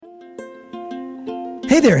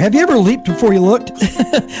Hey there, have you ever leaped before you looked?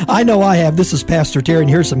 I know I have. This is Pastor Terry, and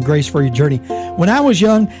here's some grace for your journey. When I was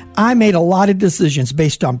young, I made a lot of decisions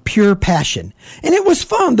based on pure passion. And it was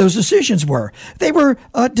fun, those decisions were. They were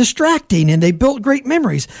distracting, and they built great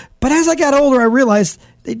memories. But as I got older, I realized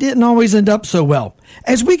they didn't always end up so well.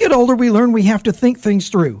 As we get older, we learn we have to think things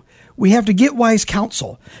through. We have to get wise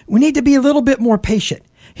counsel. We need to be a little bit more patient.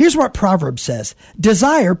 Here's what Proverbs says.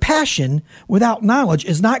 Desire, passion, without knowledge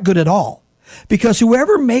is not good at all. Because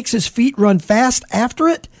whoever makes his feet run fast after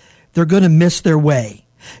it, they're going to miss their way.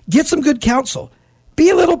 Get some good counsel. Be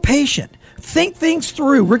a little patient. Think things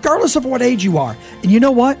through, regardless of what age you are. And you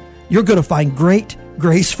know what? You're going to find great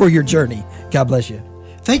grace for your journey. God bless you.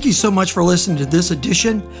 Thank you so much for listening to this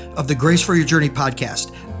edition of the Grace for Your Journey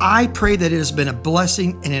podcast. I pray that it has been a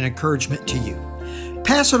blessing and an encouragement to you.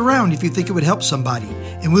 Pass it around if you think it would help somebody.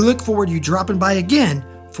 And we look forward to you dropping by again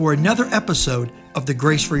for another episode of the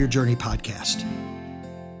Grace for Your Journey podcast.